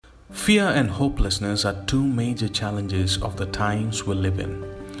Fear and hopelessness are two major challenges of the times we live in.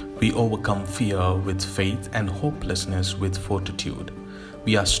 We overcome fear with faith and hopelessness with fortitude.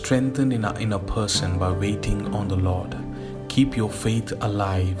 We are strengthened in our inner person by waiting on the Lord. Keep your faith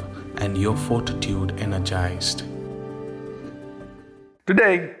alive and your fortitude energized.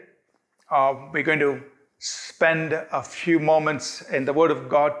 Today, we're going to spend a few moments in the Word of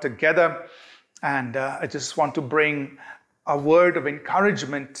God together, and I just want to bring a word of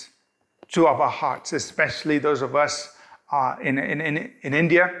encouragement to our hearts, especially those of us in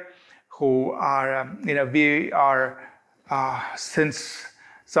India who are, we are since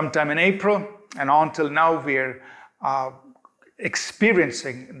sometime in April and until now, we're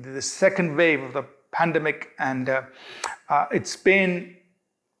experiencing the second wave of the pandemic, and it's been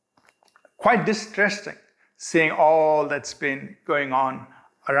quite distressing seeing all that's been going on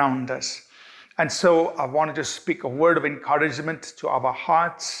around us. And so I wanted to speak a word of encouragement to our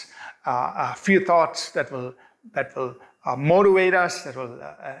hearts, a few thoughts that will motivate us, that will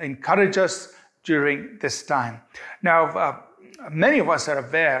encourage us during this time. Now, many of us are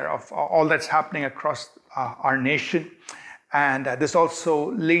aware of all that's happening across our nation, and this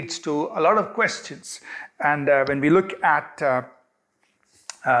also leads to a lot of questions. And when we look at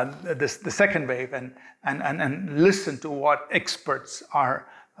the second wave and listen to what experts are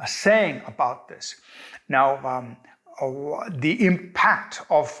saying about this. Now, the impact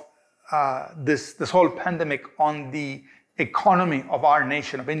of this whole pandemic on the economy of our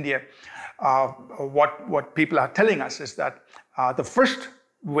nation of India, what people are telling us is that the first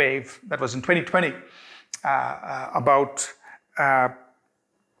wave that was in 2020,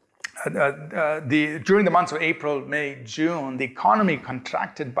 during the months of April, May, June, the economy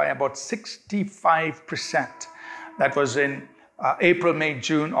contracted by about 65%. That was in April, May,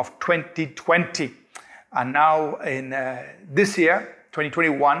 June of 2020. And now in this year,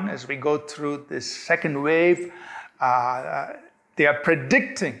 2021, as we go through this second wave, they are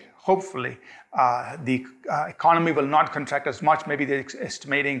predicting, hopefully, the economy will not contract as much. Maybe they're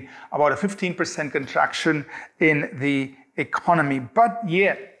estimating about a 15% contraction in the economy. But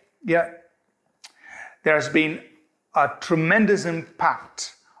yet, there has been a tremendous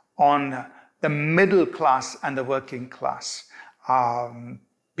impact on the middle class and the working class.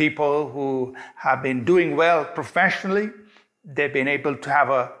 People who have been doing well professionally, they've been able to have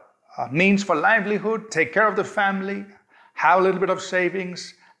a means for livelihood, take care of the family, have a little bit of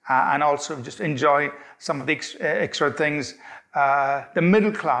savings, and also just enjoy some of the extra things. The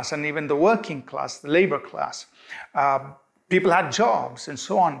middle class and even the working class, the labor class, people had jobs and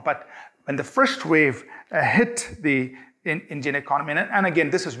so on. But when the first wave hit the Indian economy, and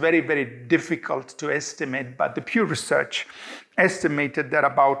again, this is very, very difficult to estimate, but the Pew Research estimated that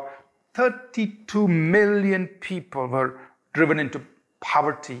about 32 million people were driven into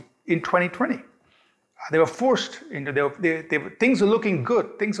poverty in 2020. They were forced into, things are looking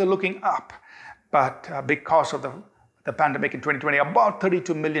good, things are looking up, but because of the pandemic in 2020, about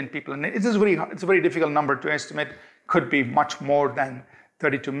 32 million people, and it's a very difficult number to estimate, could be much more than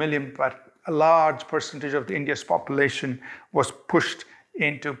 32 million, but a large percentage of India's population was pushed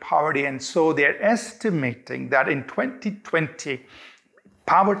into poverty. And so they're estimating that in 2020,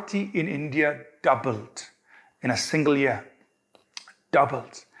 poverty in India doubled in a single year,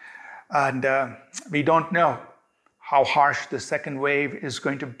 doubled. And we don't know how harsh the second wave is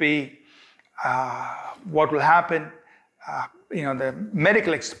going to be, what will happen. The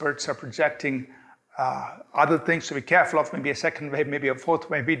medical experts are projecting other things to be careful of, maybe a second wave, maybe a fourth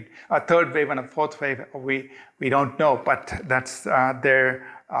wave, a third wave and a fourth wave. We don't know, but that's their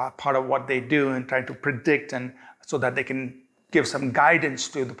part of what they do in trying to predict, and so that they can give some guidance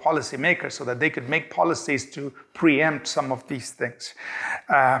to the policymakers so that they could make policies to preempt some of these things.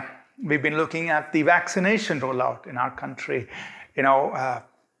 We've been looking at the vaccination rollout in our country.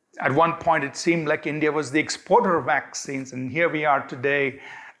 At one point it seemed like India was the exporter of vaccines, and here we are today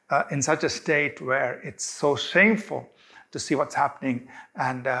in such a state where it's so shameful to see what's happening.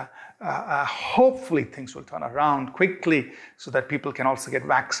 And hopefully things will turn around quickly so that people can also get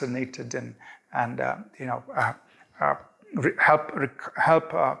vaccinated and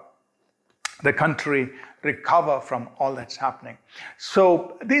help the country recover from all that's happening.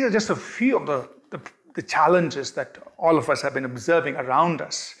 So these are just a few of the challenges that all of us have been observing around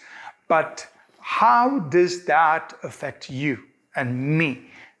us. But how does that affect you and me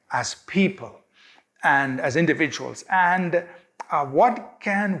as people and as individuals? And what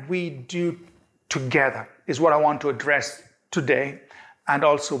can we do together is what I want to address today. And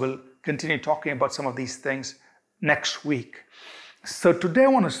also we'll continue talking about some of these things next week. So today I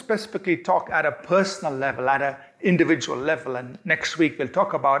want to specifically talk at a personal level, at an individual level. And next week we'll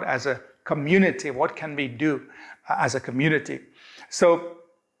talk about as a community, what can we do as a community. So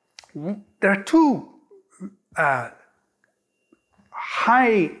there are two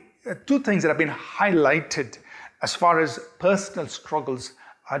things that have been highlighted as far as personal struggles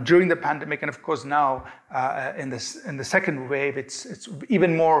during the pandemic, and of course now in the second wave, it's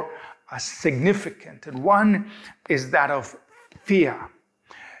even more significant. And one is that of fear.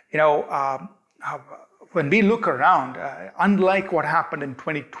 When we look around, unlike what happened in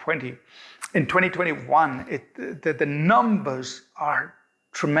 2020, in 2021, the numbers are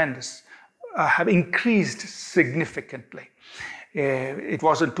tremendous, have increased significantly. It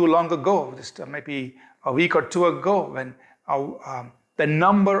wasn't too long ago, just maybe a week or two ago, when the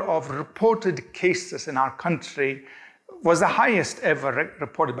number of reported cases in our country was the highest ever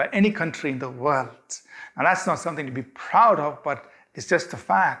reported by any country in the world. And that's not something to be proud of, but it's just a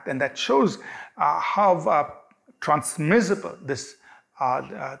fact. And that shows how transmissible the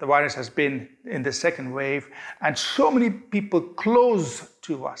virus has been in the second wave. And so many people close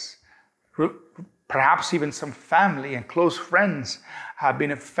to us, perhaps even some family and close friends, have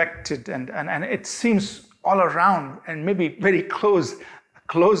been affected. And it seems all around, and maybe very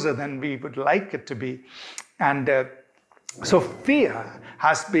closer than we would like it to be. And so fear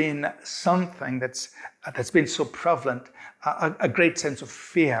has been something that's been so prevalent, a great sense of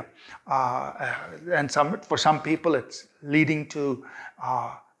fear. And for some people, it's leading to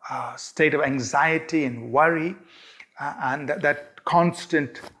a state of anxiety and worry, and that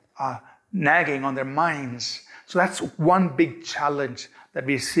constant nagging on their minds. So that's one big challenge that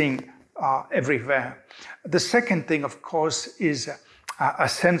we're seeing everywhere. The second thing, of course, is a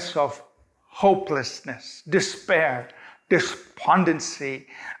sense of hopelessness, despair, despondency.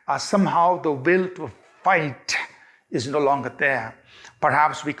 Somehow the will to fight is no longer there.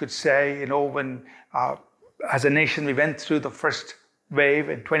 Perhaps we could say, when as a nation we went through the first wave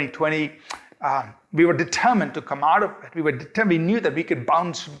in 2020, we were determined to come out of it. We knew that we could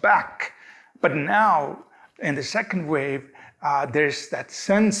bounce back. But now, in the second wave, there's that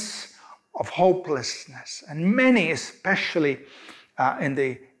sense of hopelessness. And many, especially in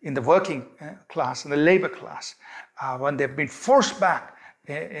the working class, in the labor class, when they've been forced back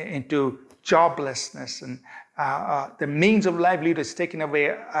into joblessness and the means of livelihood is taken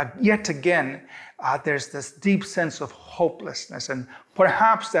away, yet again, there's this deep sense of hopelessness. And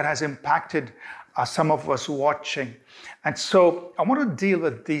perhaps that has impacted some of us watching. And so I want to deal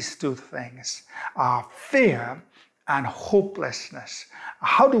with these two things, fear and hopelessness.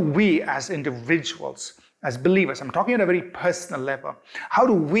 How do we as individuals, as believers, I'm talking at a very personal level, how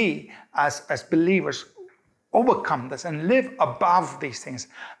do we as believers overcome this and live above these things?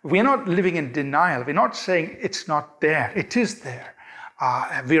 We're not living in denial. We're not saying it's not there. It is there.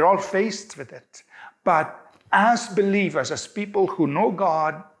 We're all faced with it. But as believers, as people who know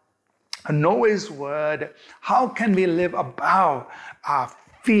God and know His Word, how can we live above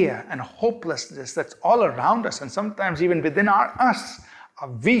fear and hopelessness that's all around us? And sometimes even within us,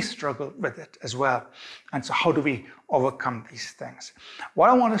 we struggle with it as well. And so how do we overcome these things? What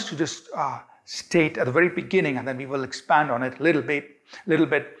I want us to just state at the very beginning, and then we will expand on it a little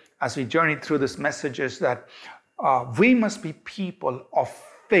bit as we journey through this message, is that we must be people of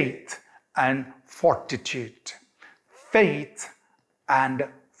faith and fortitude. Faith and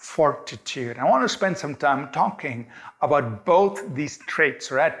fortitude. I want to spend some time talking about both these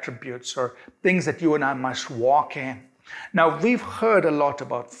traits or attributes or things that you and I must walk in. Now, we've heard a lot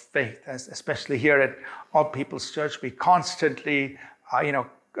about faith, especially here at All People's Church. We constantly,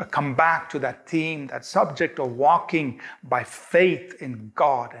 come back to that theme, that subject of walking by faith in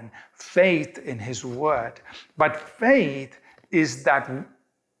God and faith in His Word. But faith is that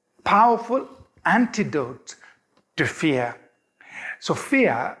powerful antidote to fear. So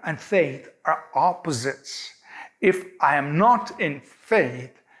fear and faith are opposites. If I am not in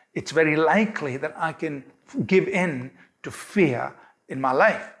faith, it's very likely that I can give in to fear in my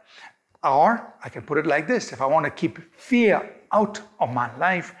life. Or I can put it like this: if I want to keep fear out of my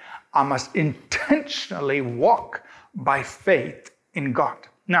life, I must intentionally walk by faith in God.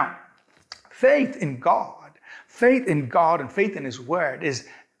 Now, faith in God and faith in His Word is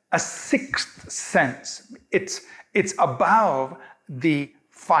a sixth sense. It's above the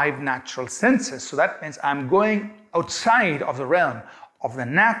five natural senses. So that means I'm going outside of the realm of the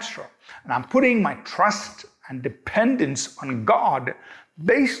natural, and I'm putting my trust and dependence on God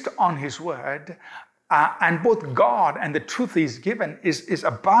based on His Word, and both God and the truth He's given is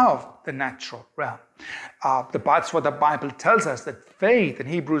above the natural realm. That's what the Bible tells us, that faith in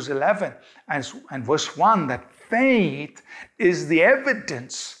Hebrews 11 and verse 1, that faith is the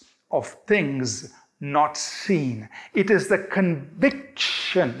evidence of things not seen. It is the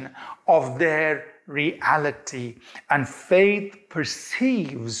conviction of their reality. And faith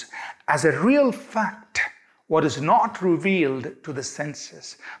perceives as a real fact what is not revealed to the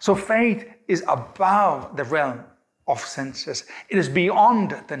senses. So faith is above the realm of senses. It is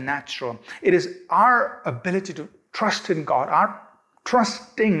beyond the natural. It is our ability to trust in God, our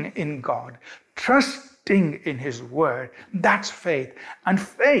trusting in God, trusting in His Word. That's faith. And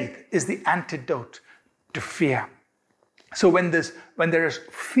faith is the antidote to fear. So when there is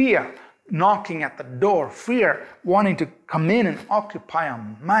fear knocking at the door, fear wanting to come in and occupy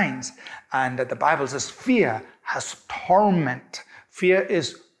our minds, and the Bible says fear has torment. Fear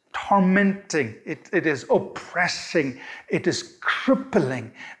is tormenting, it is oppressing, it is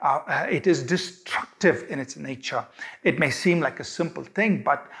crippling, it is destructive in its nature. It may seem like a simple thing,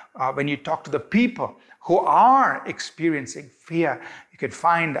 but when you talk to the people who are experiencing fear, you can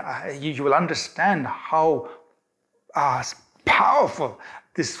find, you will understand how powerful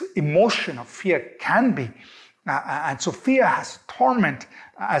this emotion of fear can be. And so fear has torment,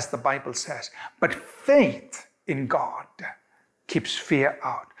 as the Bible says, but faith in God keeps fear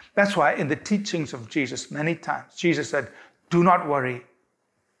out. That's why in the teachings of Jesus, many times, Jesus said, do not worry,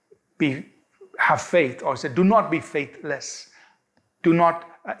 have faith, or said, do not be faithless. Do not,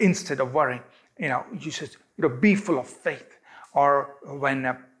 instead of worrying, Jesus, be full of faith. Or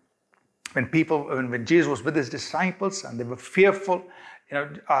when Jesus was with his disciples and they were fearful,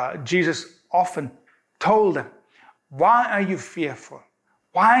 Jesus often told them, why are you fearful?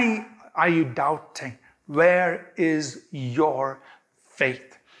 Why are you doubting? Where is your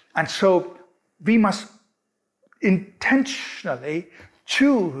faith? And so we must intentionally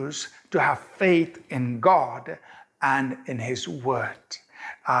choose to have faith in God and in His Word,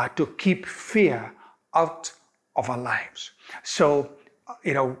 to keep fear out of our lives. So,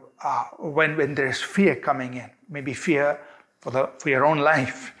 when there's fear coming in, maybe fear for your own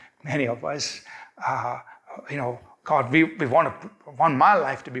life, many of us, God, we want my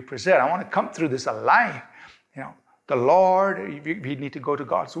life to be preserved. I want to come through this alive. The Lord, we need to go to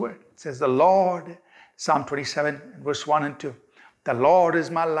God's Word. It says, the Lord, Psalm 27, verse 1 and 2, the Lord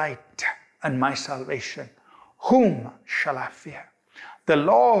is my light and my salvation. Whom shall I fear? The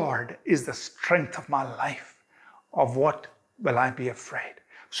Lord is the strength of my life. Of what will I be afraid?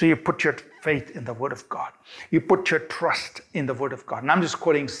 So you put your faith in the Word of God. You put your trust in the Word of God. And I'm just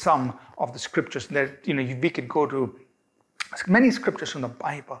quoting some of the scriptures. We could go to many scriptures from the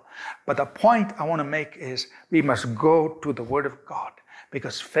Bible. But the point I want to make is we must go to the Word of God,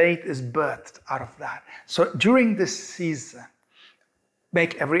 because faith is birthed out of that. So during this season,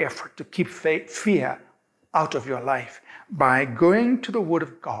 make every effort to keep fear out of your life by going to the Word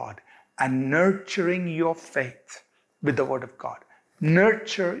of God and nurturing your faith with the Word of God.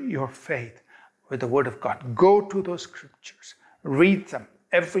 Nurture your faith with the Word of God. Go to those scriptures. Read them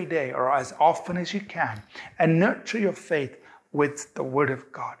every day or as often as you can, and nurture your faith with the Word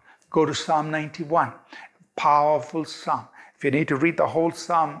of God. Go to Psalm 91, powerful psalm. If you need to read the whole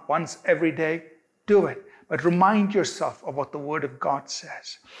psalm once every day, do it. But remind yourself of what the Word of God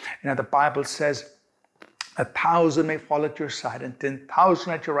says. The Bible says, 1,000 may fall at your side and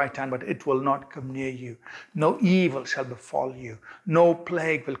 10,000 at your right hand, but it will not come near you. No evil shall befall you. No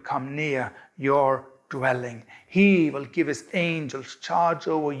plague will come near your dwelling. He will give His angels charge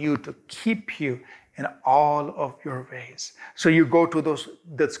over you to keep you in all of your ways. So you go to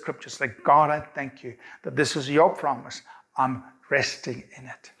the scriptures like, God, I thank you that this is your promise. I'm resting in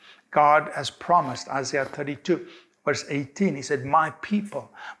it. God has promised, Isaiah 32, verse 18, He said, my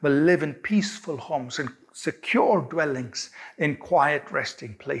people will live in peaceful homes and secure dwellings in quiet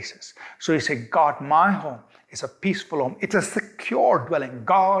resting places. So He said, God, my home is a peaceful home. It's a secure dwelling.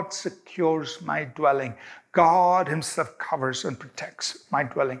 God secures my dwelling. God Himself covers and protects my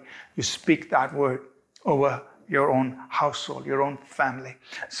dwelling. You speak that word over your own household, your own family.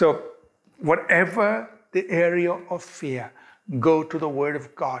 So whatever the area of fear, go to the Word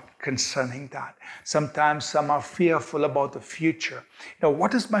of God concerning that. Sometimes some are fearful about the future.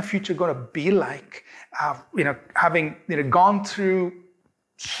 What is my future going to be like? Having gone through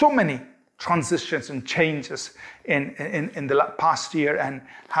so many transitions and changes in the past year and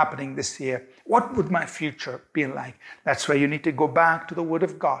happening this year, what would my future be like? That's why you need to go back to the Word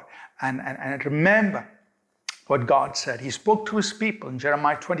of God and remember what God said. He spoke to His people in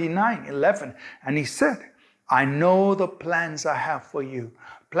Jeremiah 29:11, and He said, I know the plans I have for you,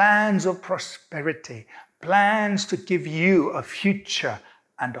 plans of prosperity, plans to give you a future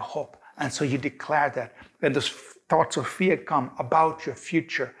and a hope. And so you declare that. When those thoughts of fear come about your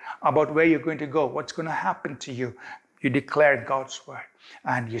future, about where you're going to go, what's going to happen to you, you declare God's word.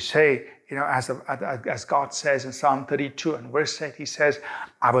 And you say, as God says in Psalm 32 and verse 8, he says,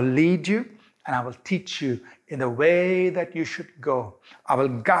 I will lead you and I will teach you in the way that you should go. I will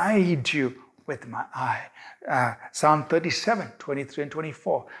guide you with my eye. Psalm 37, 23 and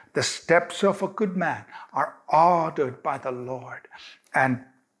 24. The steps of a good man are ordered by the Lord, and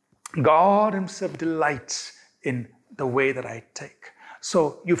God himself delights in the way that I take.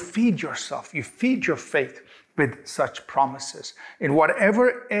 So you feed yourself, you feed your faith with such promises. In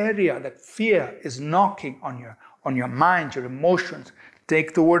whatever area that fear is knocking on your mind, your emotions,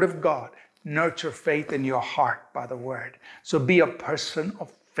 take the word of God. Nurture faith in your heart by the word. So be a person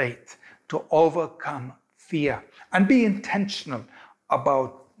of faith to overcome fear, and be intentional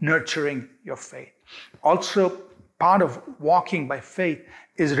about nurturing your faith. Also, part of walking by faith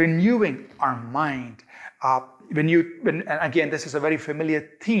is renewing our mind. And again, this is a very familiar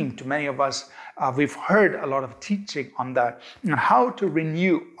theme to many of us. We've heard a lot of teaching on that, on how to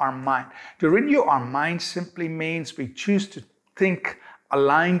renew our mind. To renew our mind simply means we choose to think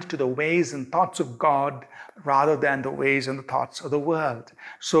aligned to the ways and thoughts of God rather than the ways and the thoughts of the world.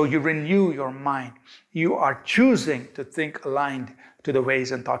 So you renew your mind. You are choosing to think aligned to the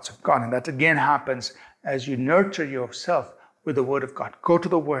ways and thoughts of God. And that again happens as you nurture yourself with the Word of God. Go to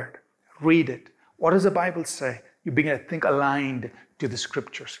the Word, read it. What does the Bible say? You begin to think aligned to the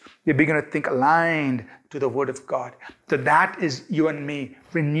Scriptures. You begin to think aligned to the Word of God. So that is you and me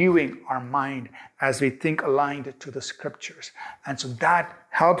renewing our mind as we think aligned to the Scriptures. And so that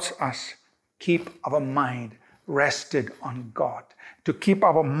helps us keep our mind rested on God, to keep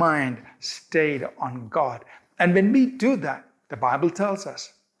our mind stayed on God. And when we do that, the Bible tells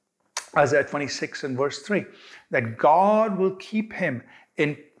us, Isaiah 26 and verse 3, that God will keep him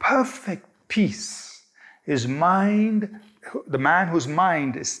in perfect peace. His mind, the man whose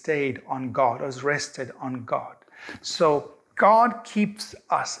mind is stayed on God, or is rested on God. So God keeps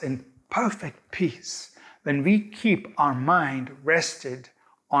us in perfect peace when we keep our mind rested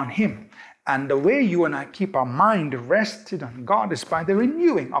on him. And the way you and I keep our mind rested on God is by the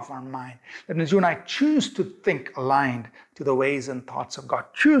renewing of our mind. That means you and I choose to think aligned to the ways and thoughts of God.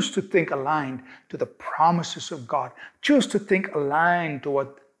 Choose to think aligned to the promises of God. Choose to think aligned to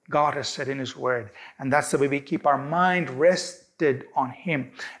what God has said in his word. And that's the way we keep our mind rested on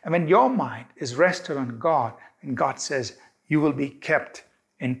him. And when your mind is rested on God, and God says, you will be kept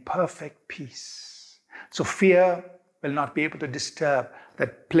in perfect peace. So fear will not be able to disturb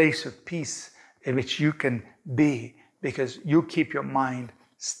that place of peace in which you can be, because you keep your mind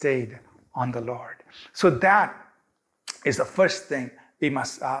stayed on the Lord. So that is the first thing we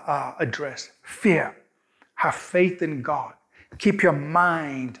must address. Fear. Have faith in God. Keep your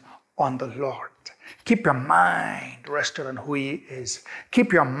mind on the Lord. Keep your mind rested on who he is.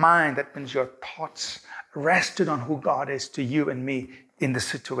 Keep your mind, that means your thoughts, rested on who God is to you and me in the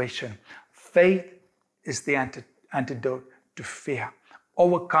situation. Faith is the antidote to fear.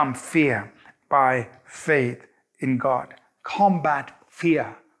 Overcome fear by faith in God. Combat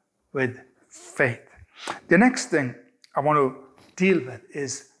fear with faith. The next thing I want to deal with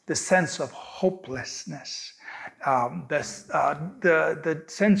is the sense of hopelessness, the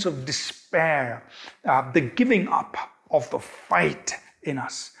sense of despair, the giving up of the fight in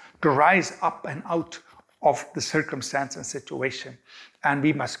us to rise up and out of the circumstance and situation. And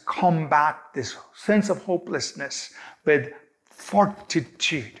we must combat this sense of hopelessness with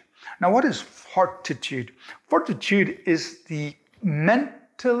fortitude. Now, what is fortitude? Fortitude is the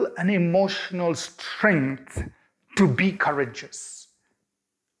mental and emotional strength to be courageous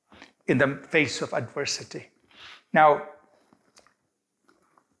in the face of adversity. Now,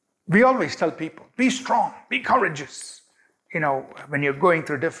 we always tell people, be strong, be courageous. When you're going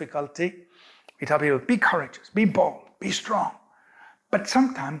through difficulty, we tell people, be courageous, be bold, be strong. But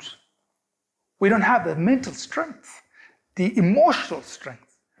sometimes we don't have the mental strength, the emotional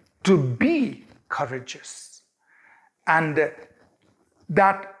strength to be courageous. And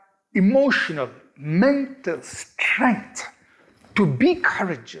that emotional, mental strength to be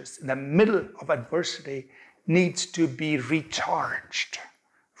courageous in the middle of adversity needs to be recharged,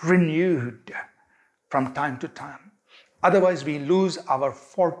 renewed from time to time. Otherwise, we lose our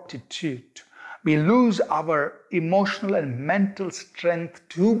fortitude. We lose our emotional and mental strength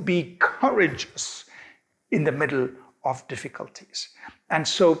to be courageous in the middle of difficulties. And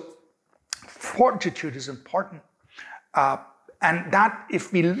so fortitude is important. And that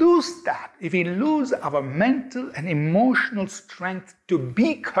if we lose our mental and emotional strength to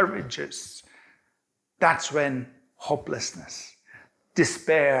be courageous, that's when hopelessness,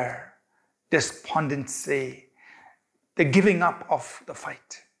 despair, despondency, the giving up of the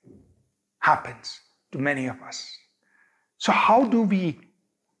fight happens to many of us. So how do we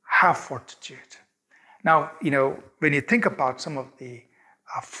have fortitude. Now, when you think about some of the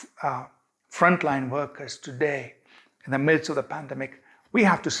frontline workers today in the midst of the pandemic, we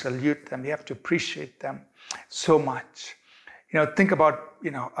have to salute them. We have to appreciate them so much. Think about,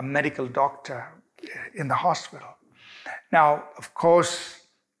 a medical doctor in the hospital. Now, of course,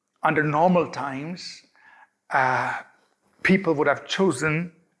 under normal times, people would have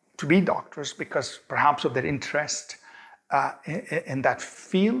chosen to be doctors because perhaps of their interest in that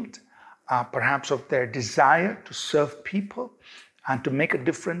field, perhaps of their desire to serve people and to make a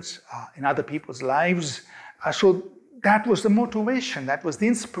difference in other people's lives. So that was the motivation, that was the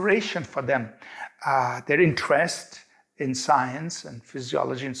inspiration for them, their interest in science and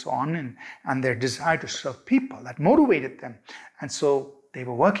physiology and so on, and their desire to serve people, that motivated them. And so they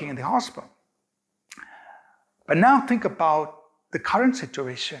were working in the hospital. But now think about the current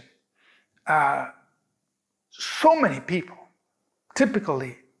situation. So many people, typical,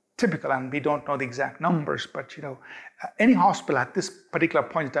 and we don't know the exact numbers, but any hospital at this particular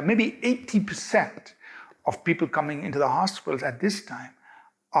point in time, maybe 80% of people coming into the hospitals at this time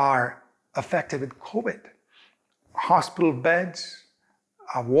are affected with COVID. Hospital beds,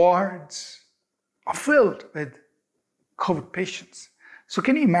 wards are filled with COVID patients. So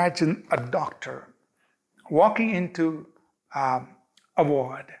can you imagine a doctor walking into a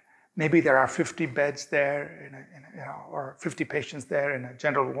ward? Maybe there are 50 beds there, or 50 patients there in a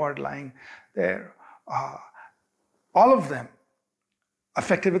general ward lying there. All of them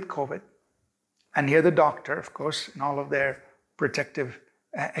affected with COVID. And here the doctor, of course, in all of their protective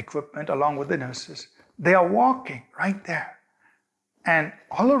equipment, along with the nurses, they are walking right there. And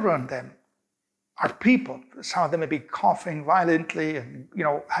all around them are people. Some of them may be coughing violently and,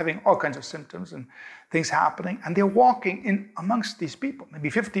 having all kinds of symptoms and things happening. And they're walking in amongst these people, maybe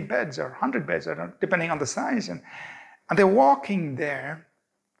 50 beds or 100 beds, depending on the size. And they're walking there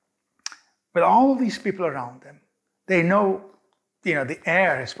with all of these people around them. They know, the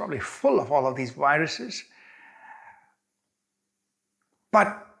air is probably full of all of these viruses.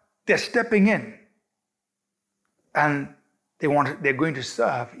 But they're stepping in and they're going to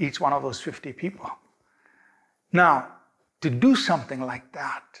serve each one of those 50 people. Now, to do something like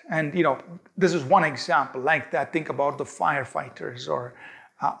that, and this is one example like that. Think about the firefighters or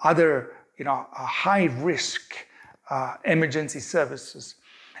other, high risk emergency services,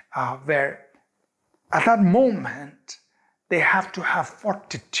 where at that moment they have to have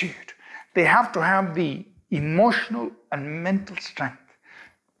fortitude. They have to have the emotional and mental strength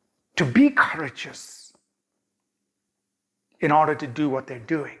to be courageous in order to do what they're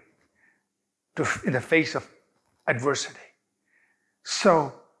doing in the face of adversity.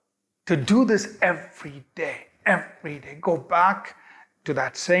 So to do this every day, go back to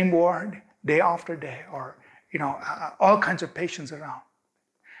that same ward day after day, or all kinds of patients around.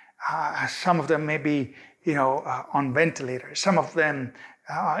 Some of them may be on ventilators, some of them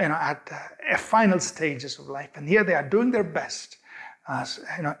at final stages of life, and here they are doing their best.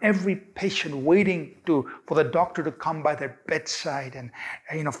 Every patient waiting for the doctor to come by their bedside,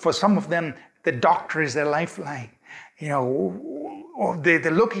 and for some of them, the doctor is their lifeline. Or they're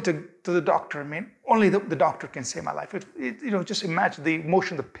looking to the doctor. I mean, only the doctor can save my life. Just imagine the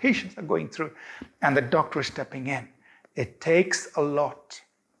emotion the patients are going through, and the doctor is stepping in. It takes a lot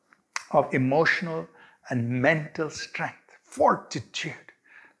of emotional and mental strength, fortitude,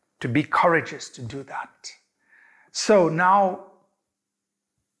 to be courageous to do that. So now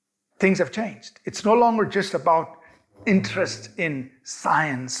things have changed. It's no longer just about interest in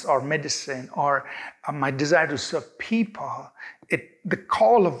science or medicine or my desire to serve people. The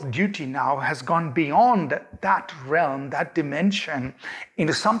call of duty now has gone beyond that realm, that dimension,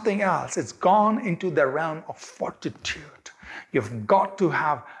 into something else. It's gone into the realm of fortitude. You've got to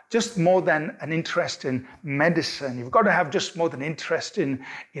have just more than an interest in medicine. You've got to have just more than interest in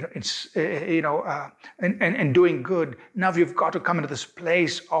doing good. Now you've got to come into this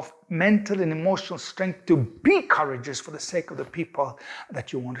place of mental and emotional strength to be courageous for the sake of the people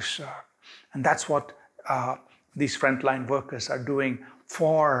that you want to serve. And that's what these frontline workers are doing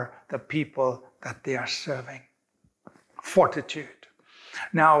for the people that they are serving. Fortitude.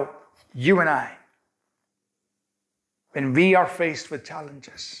 Now, you and I, when we are faced with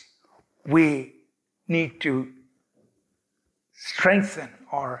challenges, we need to strengthen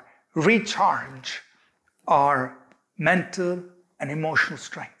or recharge our mental and emotional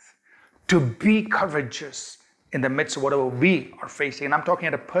strength to be courageous in the midst of whatever we are facing. And I'm talking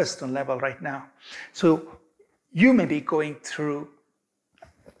at a personal level right now. So you may be going through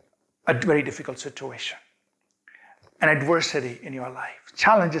a very difficult situation, an adversity in your life,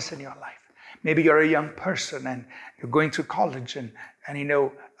 challenges in your life. Maybe you're a young person and you're going through college and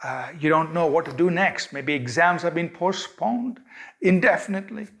You don't know what to do next. Maybe exams have been postponed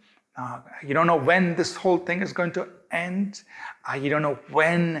indefinitely. You don't know when this whole thing is going to end. You don't know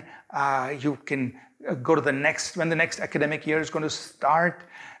when you can go to when the next academic year is going to start.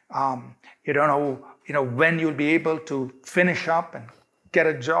 You don't know, when you'll be able to finish up and get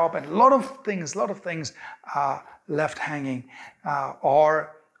a job, and a lot of things left hanging.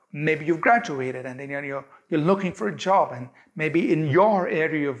 Or maybe you've graduated and then you're looking for a job, and maybe in your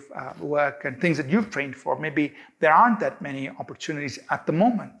area of work and things that you've trained for, maybe there aren't that many opportunities at the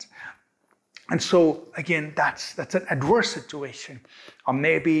moment. And so again, that's an adverse situation. Or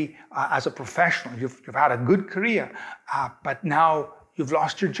maybe as a professional, you've had a good career, but now you've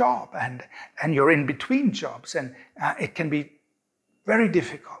lost your job and you're in between jobs, and it can be very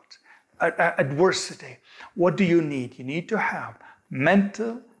difficult. Adversity. What do you need? You need to have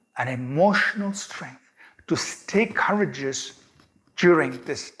mental and emotional strength to stay courageous during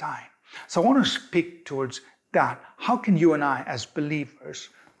this time. So I want to speak towards that. How can you and I as believers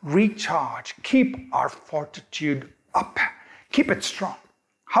recharge, keep our fortitude up, keep it strong?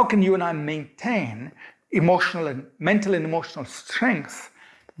 How can you and I maintain mental and emotional strength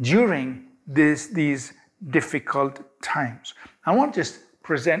during these difficult times? I want to just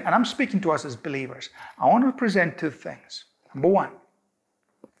present, and I'm speaking to us as believers, I want to present two things. Number one,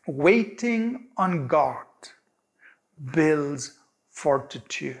 waiting on God builds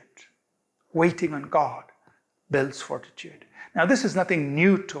fortitude. Waiting on God builds fortitude. Now, this is nothing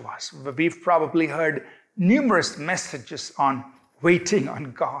new to us. We've probably heard numerous messages on waiting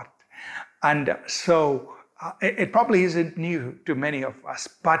on God. And so it probably isn't new to many of us,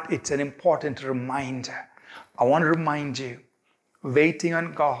 but it's an important reminder. I want to remind you, waiting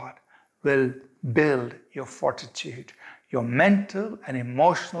on God will build your fortitude, your mental and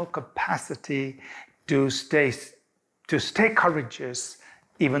emotional capacity to stay courageous,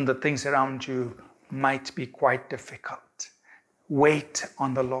 even the things around you might be quite difficult. Wait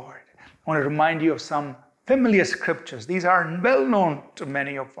on the Lord. I want to remind you of some familiar scriptures. These are well known to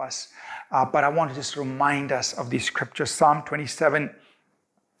many of us, but I want to just remind us of these scriptures. Psalm 27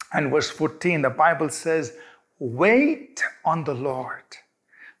 and verse 14, the Bible says, wait on the Lord,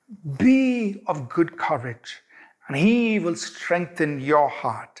 be of good courage, and He will strengthen your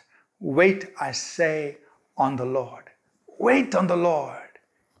heart. Wait, I say, on the Lord. Wait on the Lord.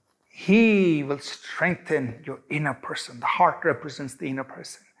 He will strengthen your inner person. The heart represents the inner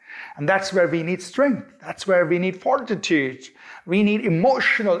person. And that's where we need strength. That's where we need fortitude. We need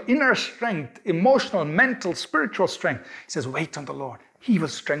emotional, inner strength, emotional, mental, spiritual strength. He says, wait on the Lord. He will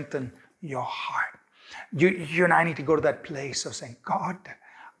strengthen your heart. You and I need to go to that place of saying, God,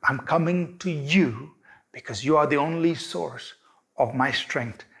 I'm coming to you because you are the only source of my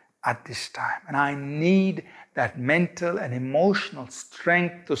strength at this time. And I need that mental and emotional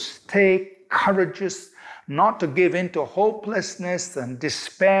strength to stay courageous, not to give in to hopelessness and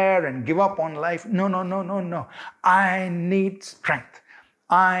despair and give up on life. No. I need strength.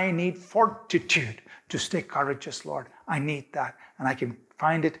 I need fortitude to stay courageous, Lord. I need that. And I can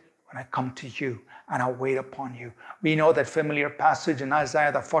find it when I come to you and I wait upon you. We know that familiar passage in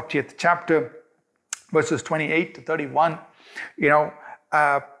Isaiah, the 40th chapter, verses 28 to 31.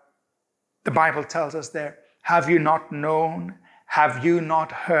 The Bible tells us there, have you not known? Have you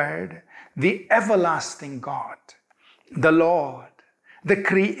not heard? The everlasting God, the Lord, the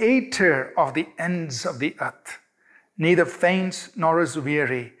creator of the ends of the earth, neither faints nor is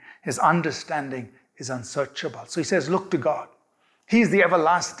weary. His understanding is unsearchable. So he says, look to God. He's the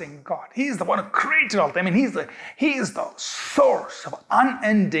everlasting God. He's the one who created all things. I mean, He is the source of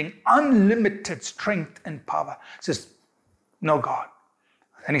unending, unlimited strength and power. He says, no God.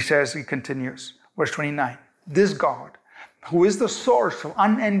 And he continues, verse 29, this God, who is the source of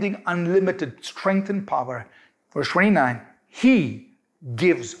unending, unlimited strength and power, verse 29, He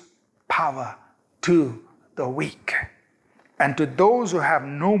gives power to the weak. And to those who have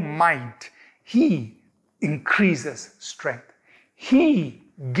no might, He increases strength. He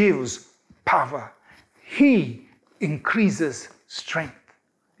gives power. He increases strength.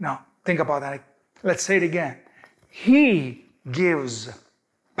 Now, think about that. Let's say it again. He gives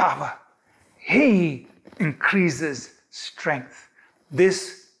power. He increases strength.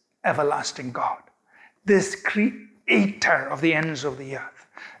 This everlasting God, this creator of the ends of the earth,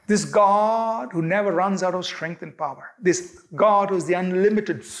 this God who never runs out of strength and power, this God who is the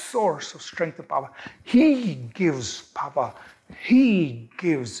unlimited source of strength and power, He gives power. He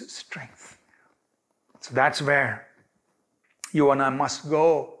gives strength. So that's where you and I must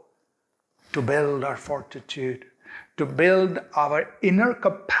go to build our fortitude, to build our inner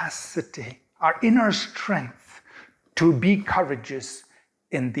capacity, our inner strength to be courageous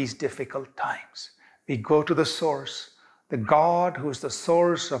in these difficult times. We go to the source, the God who is the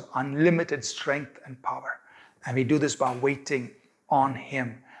source of unlimited strength and power. And we do this by waiting on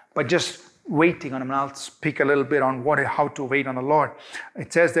Him, by just waiting on Him. And I'll speak a little bit on how to wait on the Lord.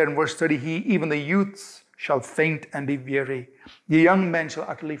 It says there in verse 30, even the youths shall faint and be weary. The young men shall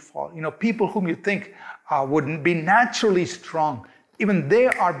utterly fall. People whom you think wouldn't be naturally strong, even they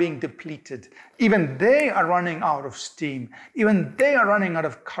are being depleted. Even they are running out of steam. Even they are running out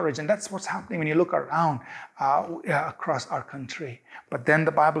of courage. And that's what's happening when you look around across our country. But then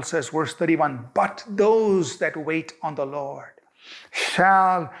the Bible says, verse 31, but those that wait on the Lord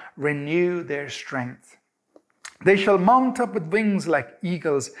shall renew their strength. They shall mount up with wings like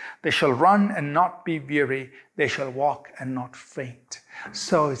eagles. They shall run and not be weary. They shall walk and not faint.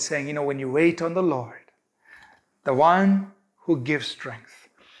 So it's saying, when you wait on the Lord, the one who gives strength,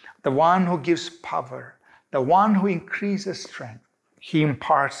 the one who gives power, the one who increases strength, He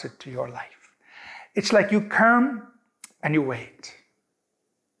imparts it to your life. It's like you come and you wait.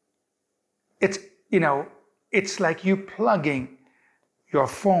 It's like you plugging your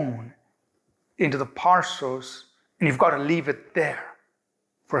phone into the power source, and you've got to leave it there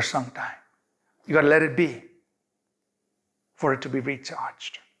for some time. You got to let it be for it to be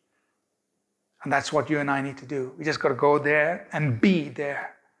recharged. And that's what you and I need to do. We just got to go there and be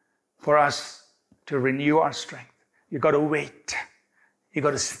there for us to renew our strength. You got to wait. You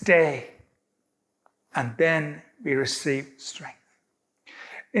got to stay. And then we receive strength.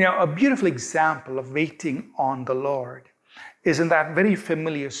 A beautiful example of waiting on the Lord is in that very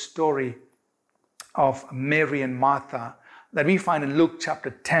familiar story of Mary and Martha that we find in Luke chapter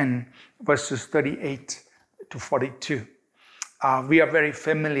 10, verses 38 to 42. We are very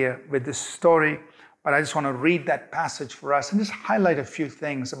familiar with this story, but I just want to read that passage for us and just highlight a few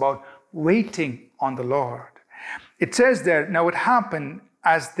things about waiting on the Lord. It says there, now it happened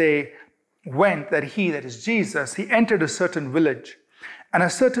as they went that He, that is Jesus, He entered a certain village, and a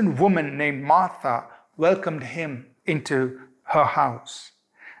certain woman named Martha welcomed Him into her house.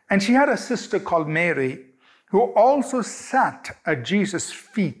 And she had a sister called Mary, who also sat at Jesus'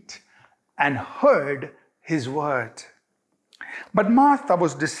 feet and heard His word. But Martha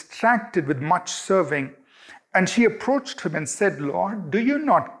was distracted with much serving, and she approached Him and said, Lord, do you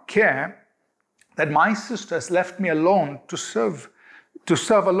not care that my sister has left me alone to serve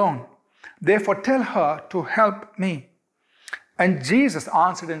alone? Therefore tell her to help me. And Jesus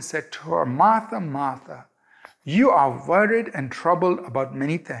answered and said to her, Martha, Martha, you are worried and troubled about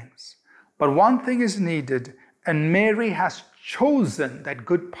many things, but one thing is needed, and Mary has chosen that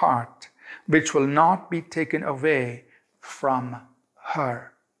good part, which will not be taken away from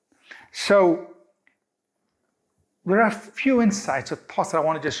her. So there are a few insights or thoughts that I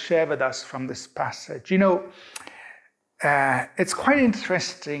want to just share with us from this passage. It's quite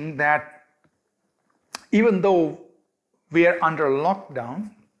interesting that even though we are under lockdown,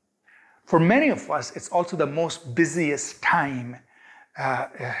 for many of us, it's also the most busiest time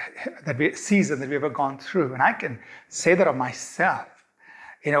season that we've ever gone through. And I can say that of myself.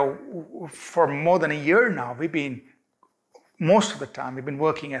 For more than a year now, most of the time, we've been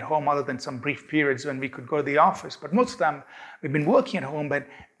working at home, other than some brief periods when we could go to the office. But most of the time, we've been working at home.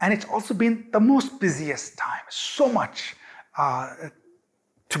 And it's also been the most busiest time. So much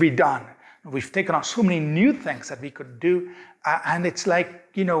to be done. We've taken on so many new things that we could do. And it's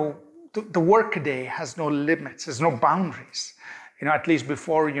like, the work day has no limits. There's no boundaries. At least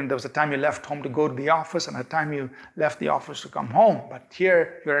before, there was a time you left home to go to the office and a time you left the office to come home. But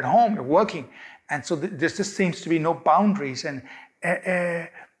here, you're at home, you're working. And so there just seems to be no boundaries. And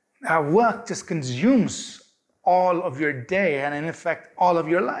work just consumes all of your day and, in effect, all of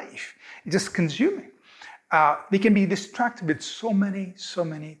your life. It's just consuming. We can be distracted with so many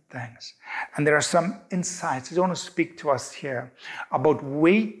things. And there are some insights I want to speak to us here about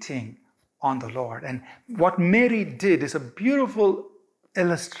waiting on the Lord. And what Mary did is a beautiful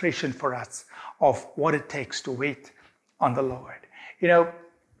illustration for us of what it takes to wait on the Lord.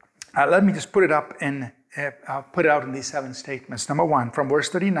 Let me just put it out in these 7 statements. Number 1, from verse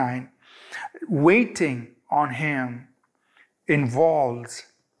 39, waiting on Him involves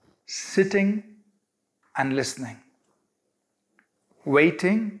sitting and listening.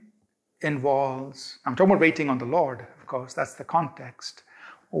 Waiting involves, I'm talking about waiting on the Lord, of course, that's the context.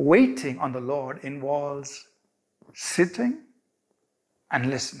 Waiting on the Lord involves sitting and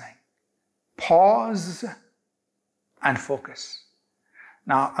listening. Pause and focus.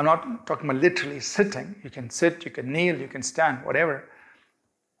 Now, I'm not talking about literally sitting. You can sit, you can kneel, you can stand, whatever.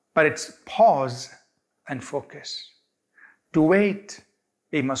 But it's pause and focus. To wait,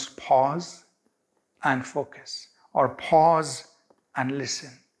 we must pause and focus, or pause and listen.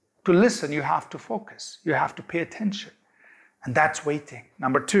 To listen, you have to focus. You have to pay attention. And that's waiting.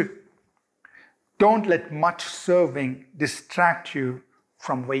 Number 2, don't let much serving distract you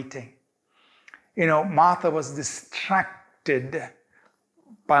from waiting. Martha was distracted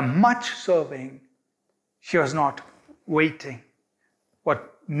by much serving. She was not waiting.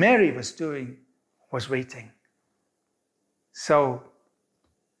 What Mary was doing was waiting. So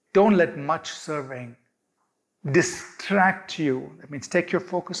don't let much serving distract you. That means take your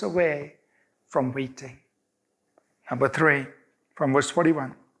focus away from waiting. Number 3, from verse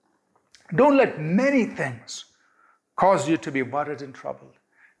 41. Don't let many things cause you to be worried and troubled.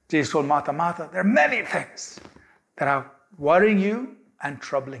 Jesus told Martha, Martha, there are many things that are worrying you and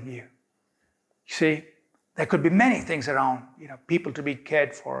troubling you. You see, there could be many things around, people to be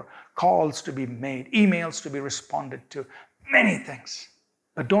cared for, calls to be made, emails to be responded to, many things.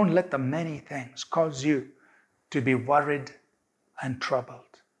 But don't let the many things cause you to be worried and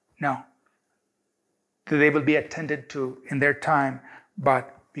troubled. No. They will be attended to in their time,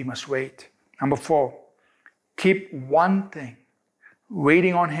 but we must wait. Number 4, keep one thing,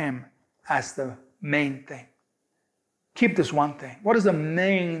 waiting on Him, as the main thing. Keep this one thing. What is the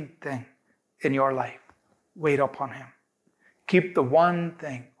main thing in your life? Wait upon Him. Keep the one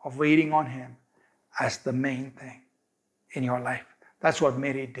thing of waiting on Him as the main thing in your life. That's what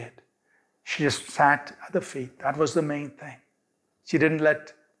Mary did. She just sat at the feet. That was the main thing. She didn't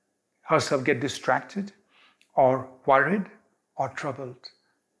let herself get distracted or worried or troubled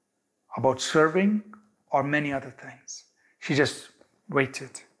about serving or many other things. She just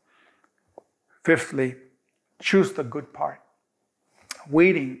waited. 5thly, choose the good part.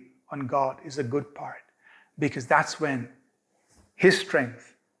 Waiting on God is a good part, because that's when His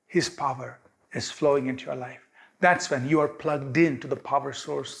strength, His power is flowing into your life. That's when you are plugged into the power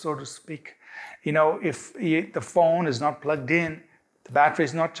source, so to speak. If the phone is not plugged in, the battery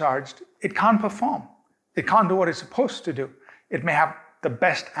is not charged, it can't perform. It can't do what it's supposed to do. It may have the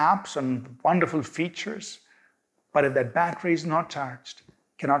best apps and wonderful features, but if that battery is not charged,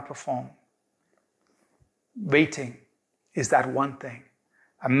 it cannot perform. Waiting is that one thing,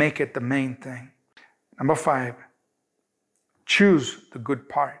 and make it the main thing. Number 5, choose the good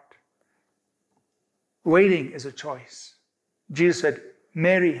part. Waiting is a choice. Jesus said,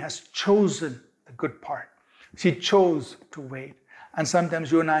 Mary has chosen the good part. She chose to wait. And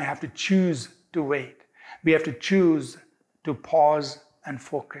sometimes you and I have to choose to wait. We have to choose to pause and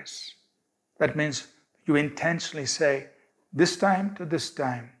focus. That means you intentionally say, this time to this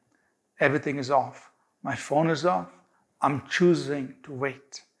time, everything is off. My phone is off. I'm choosing to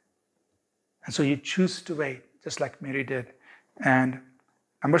wait. And so you choose to wait, just like Mary did. And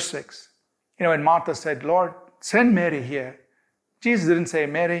number 6, when Martha said, Lord, send Mary here, Jesus didn't say,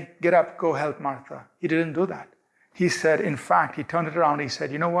 Mary, get up, go help Martha. He didn't do that. He said, in fact, he turned it around. He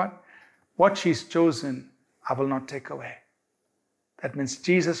said, you know what? What she's chosen, I will not take away. That means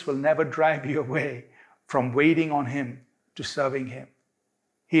Jesus will never drive you away from waiting on Him to serving Him.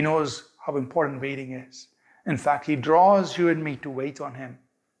 He knows how important waiting is. In fact, He draws you and me to wait on Him.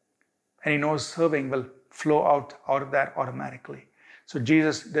 And He knows serving will flow out of that automatically. So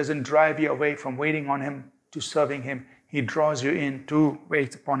Jesus doesn't drive you away from waiting on Him to serving Him. He draws you in to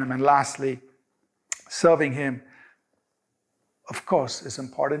wait upon Him. And lastly, serving Him, of course, is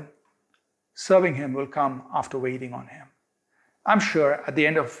important. Serving Him will come after waiting on Him. I'm sure at the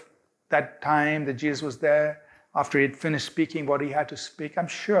end of that time that Jesus was there, after he had finished speaking what he had to speak, I'm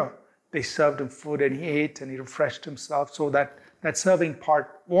sure they served him food and he ate and he refreshed himself, so that serving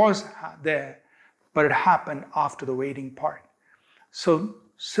part was there, but it happened after the waiting part. So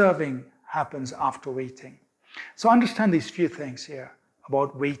serving happens after waiting. So understand these few things here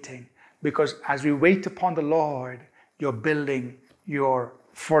about waiting, because as we wait upon the Lord, you're building your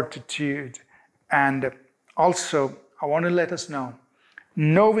fortitude. And also, I want to let us know,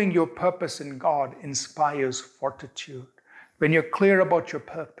 knowing your purpose in God inspires fortitude. When you're clear about your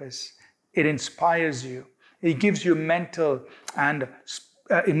purpose, it inspires you. It gives you mental and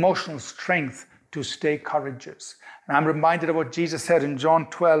emotional strength to stay courageous. And I'm reminded of what Jesus said in John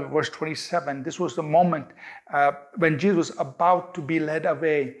 12, verse 27. This was the moment when Jesus was about to be led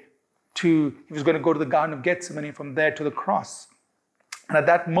away he was going to go to the Garden of Gethsemane, from there to the cross. And at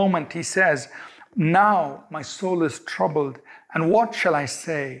that moment, he says, now my soul is troubled, and what shall I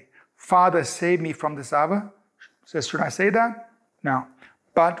say? Father, save me from this hour. He says, should I say that? No.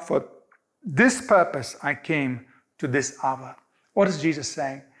 But for this purpose I came to this hour. What is Jesus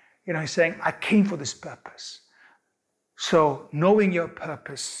saying? He's saying, I came for this purpose. So knowing your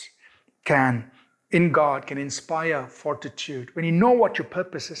purpose in God can inspire fortitude. When you know what your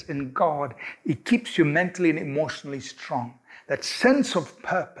purpose is in God, it keeps you mentally and emotionally strong. that sense of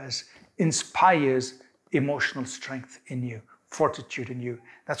purpose inspires emotional strength in you, fortitude in you.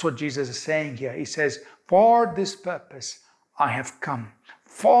 That's what Jesus is saying here. He says, for this purpose I have come.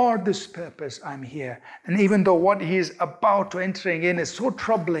 For this purpose I'm here. And even though what he is about to entering in is so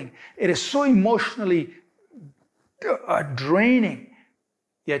troubling, it is so emotionally draining,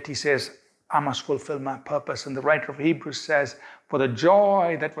 yet he says, I must fulfill my purpose. And the writer of Hebrews says, for the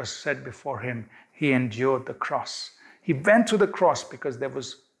joy that was set before him, he endured the cross. He went to the cross because there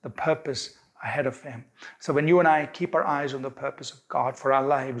was the purpose ahead of him. So when you and I keep our eyes on the purpose of God for our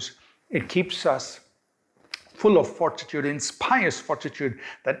lives, it keeps us full of fortitude, inspires fortitude,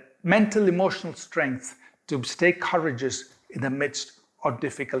 that mental, emotional strength to stay courageous in the midst of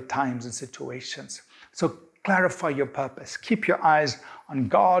difficult times and situations. So clarify your purpose. Keep your eyes on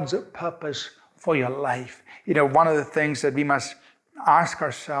God's purpose for your life. One of the things that we must ask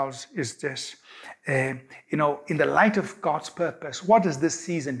ourselves is this. In the light of God's purpose, what does this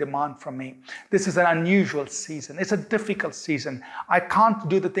season demand from me? This is an unusual season. It's a difficult season. I can't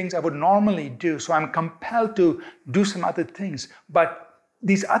do the things I would normally do, so I'm compelled to do some other things. But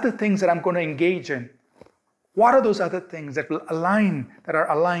these other things that I'm going to engage in, what are those other things that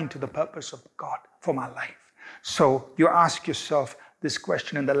are aligned to the purpose of God for my life? So you ask yourself this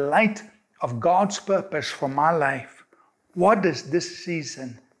question, in the light of God's purpose for my life, what does this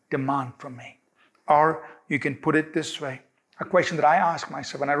season demand from me? Or you can put it this way, a question that I ask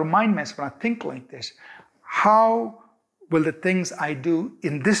myself and I remind myself when I think like this: how will the things I do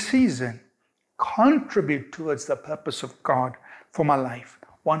in this season contribute towards the purpose of God for my life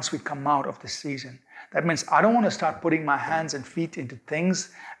once we come out of the season? That means I don't want to start putting my hands and feet into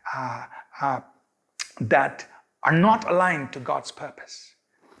things that are not aligned to God's purpose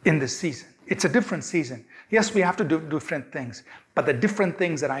in this season. It's a different season. Yes, we have to do different things, but the different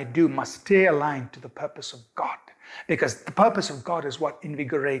things that I do must stay aligned to the purpose of God, because the purpose of God is what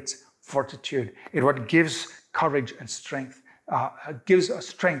invigorates fortitude. It's what gives courage and strength, gives us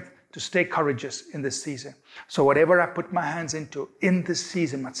strength to stay courageous in this season. So whatever I put my hands into in this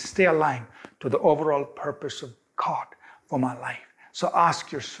season must stay aligned to the overall purpose of God for my life. So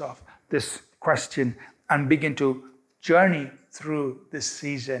ask yourself this question and begin to journey through this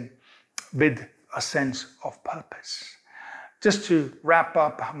season with a sense of purpose. Just to wrap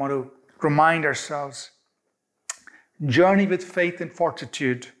up, I want to remind ourselves, journey with faith and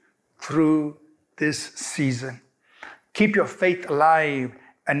fortitude through this season. Keep your faith alive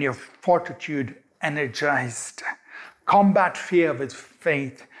and your fortitude energized. Combat fear with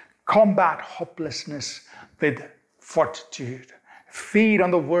faith. Combat hopelessness with fortitude. Feed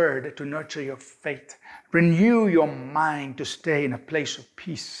on the word to nurture your faith. Renew your mind to stay in a place of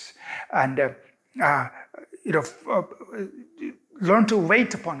peace. And learn to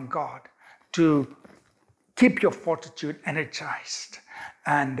wait upon God, to keep your fortitude energized,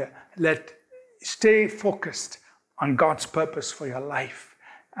 and stay focused on God's purpose for your life,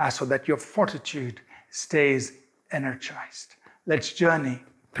 so that your fortitude stays energized. Let's journey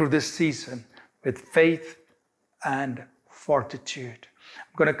through this season with faith and fortitude.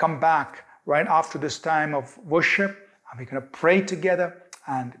 I'm going to come back right after this time of worship, and we're going to pray together,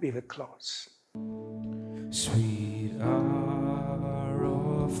 and we will close. Sweet hour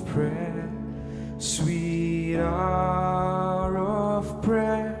of prayer, sweet hour of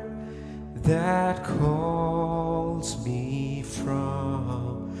prayer, that calls me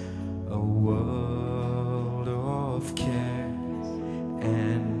from a world of care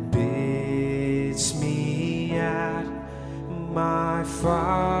and bids me at my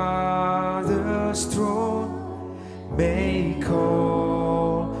Father's throne, make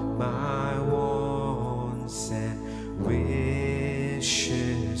all my wants and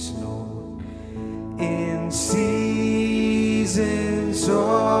wishes known. In seasons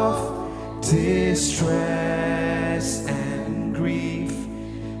of distress and grief,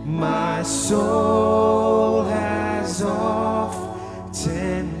 my soul has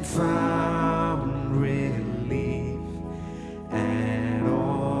often found relief, and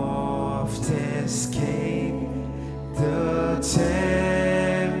oft escaped the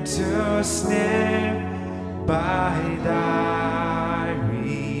tempter's snare by thy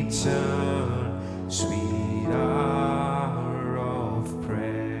return, sweet hour of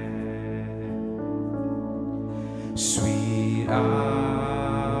prayer. Sweet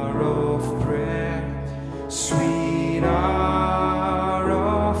hour of prayer, sweet hour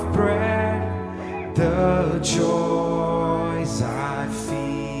of prayer, the joys I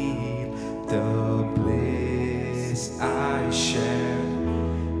feel, the bliss I share,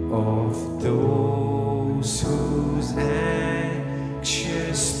 of those whose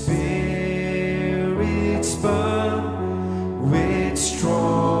anxious spirits burn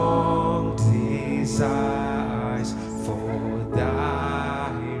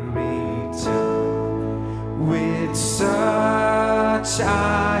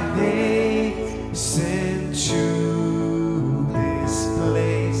I hasten to this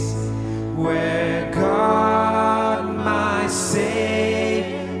place where God my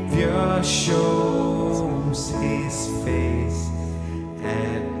Savior shows His face,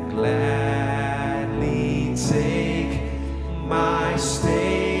 and gladly take my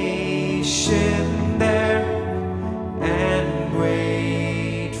station there and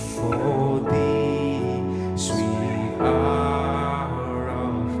wait for Thee, sweet hour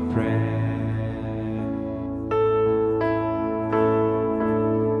of prayer.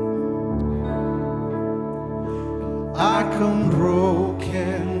 I come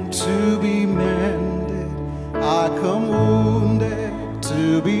broken to be mended, I come wounded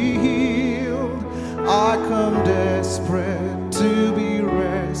to be healed, I come desperate to be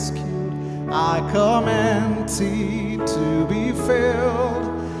rescued, I come empty to be filled,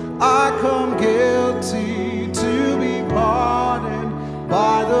 I come guilty to be pardoned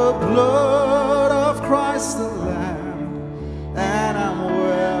by the blood of Christ the Lamb, and I'm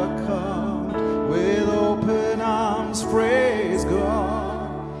welcomed with open arms, praise God,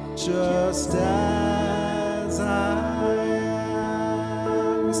 just as I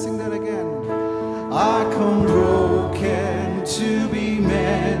am. We sing that again. I come broken to be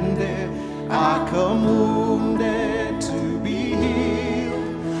mended, I come wounded to be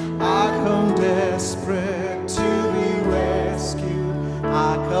healed, I come desperate to be rescued,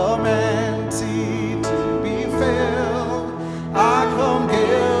 I come empty to be filled, I come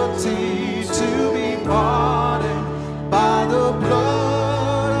guilty to be pardoned by the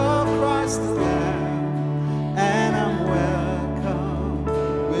blood of Christ the Lamb, and I'm welcome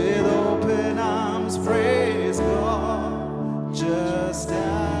with open arms, praise God, just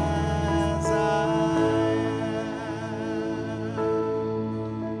as I am.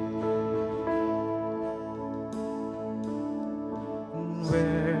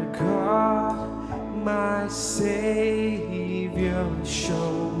 Where God my Savior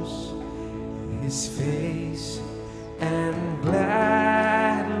shows His face, and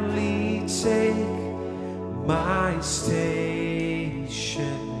gladly take my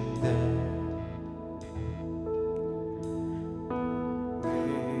station there.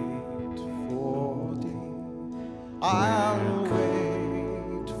 wait for Thee, I'll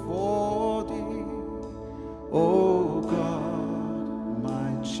wait for Thee, oh God,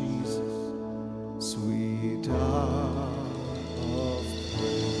 my Jesus, sweet hour of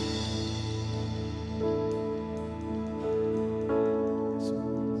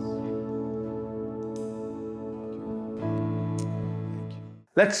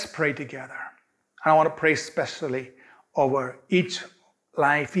Let's pray together. And I want to pray especially over each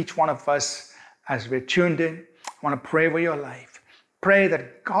life, each one of us as we're tuned in. I want to pray over your life. Pray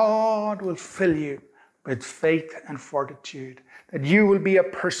that God will fill you with faith and fortitude, that you will be a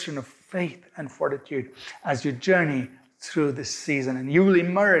person of faith and fortitude as you journey through this season, and you will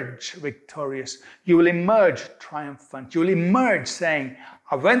emerge victorious. You will emerge triumphant. You will emerge saying,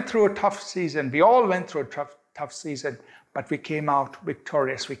 I went through a tough season. We all went through a tough season, but we came out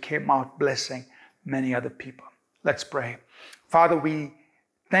victorious. We came out blessing many other people. Let's pray. Father, we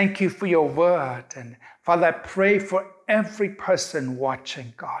thank you for your word. And Father, I pray for every person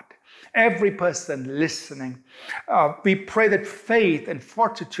watching, God, every person listening. We pray that faith and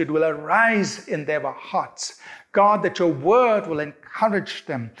fortitude will arise in their hearts. God, that your word will encourage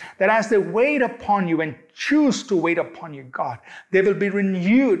them, that as they wait upon you and choose to wait upon you, God, they will be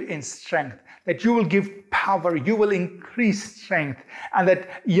renewed in strength, that you will give power, you will increase strength, and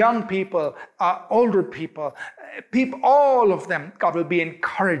that young people, older people, all of them, God, will be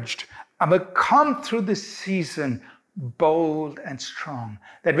encouraged and will come through this season bold and strong.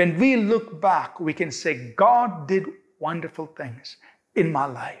 That when we look back, we can say, God did wonderful things in my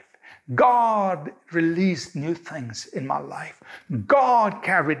life. God released new things in my life. God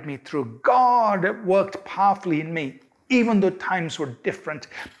carried me through. God worked powerfully in me, even though times were different,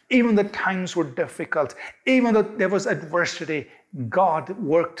 even though times were difficult, even though there was adversity, God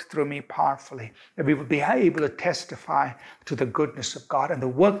worked through me powerfully. That we will be able to testify to the goodness of God and the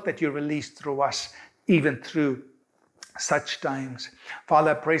work that you released through us, even through such times.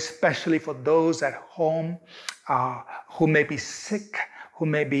 Father, I pray especially for those at home who may be sick, who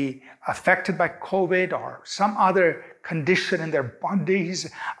may be affected by COVID or some other condition in their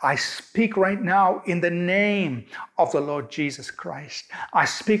bodies. I speak right now in the name of the Lord Jesus Christ. I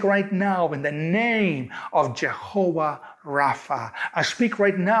speak right now in the name of Jehovah Rapha. I speak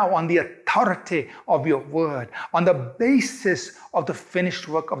right now on the authority authority of your word, on the basis of the finished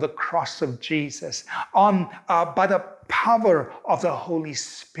work of the cross of Jesus, by the power of the Holy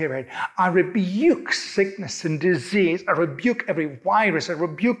Spirit. I rebuke sickness and disease. I rebuke every virus. I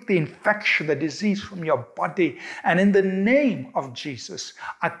rebuke the infection, the disease from your body. And in the name of Jesus,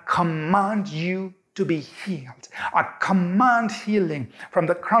 I command you to be healed. I command healing from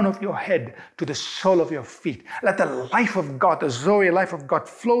the crown of your head to the sole of your feet. Let the life of God, the Zoe life of God,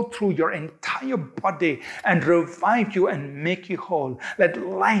 flow through your entire body and revive you and make you whole. Let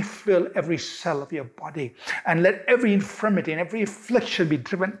life fill every cell of your body, and let every infirmity and every affliction be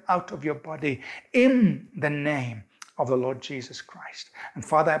driven out of your body in the name of the Lord Jesus Christ. And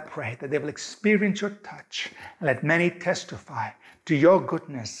Father, I pray that they will experience your touch, and let many testify to your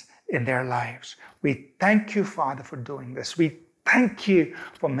goodness in their lives. We thank you, Father, for doing this. We thank you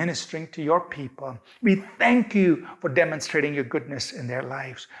for ministering to your people. We thank you for demonstrating your goodness in their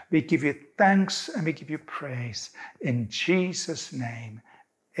lives. We give you thanks and we give you praise. In Jesus' name,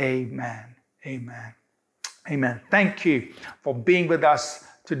 amen. Amen. Amen. Thank you for being with us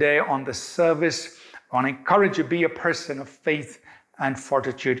today on the service. I want to encourage you to be a person of faith and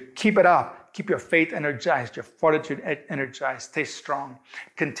fortitude. Keep it up. Keep your faith energized, your fortitude energized. Stay strong.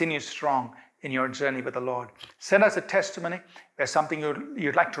 Continue strong in your journey with the Lord. Send us a testimony. If there's something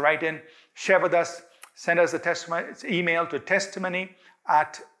you'd like to write in, share with us. Send us a testimony. It's email to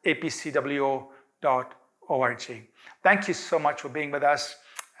testimony@apcwo.org. Thank you so much for being with us,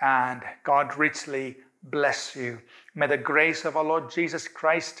 and God richly bless you. May the grace of our Lord Jesus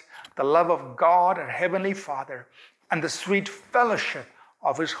Christ, the love of God, our Heavenly Father, and the sweet fellowship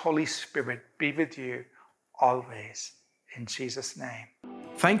of His Holy Spirit be with you always. In Jesus' name.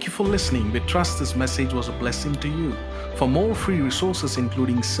 Thank you for listening. We trust this message was a blessing to you. For more free resources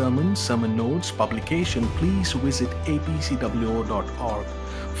including sermons, sermon notes, publication, please visit apcwo.org.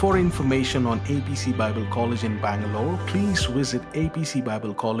 For information on APC Bible College in Bangalore, please visit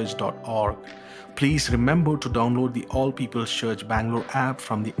apcbiblecollege.org. Please remember to download the All People's Church Bangalore app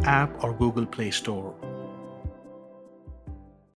from the App or Google Play Store.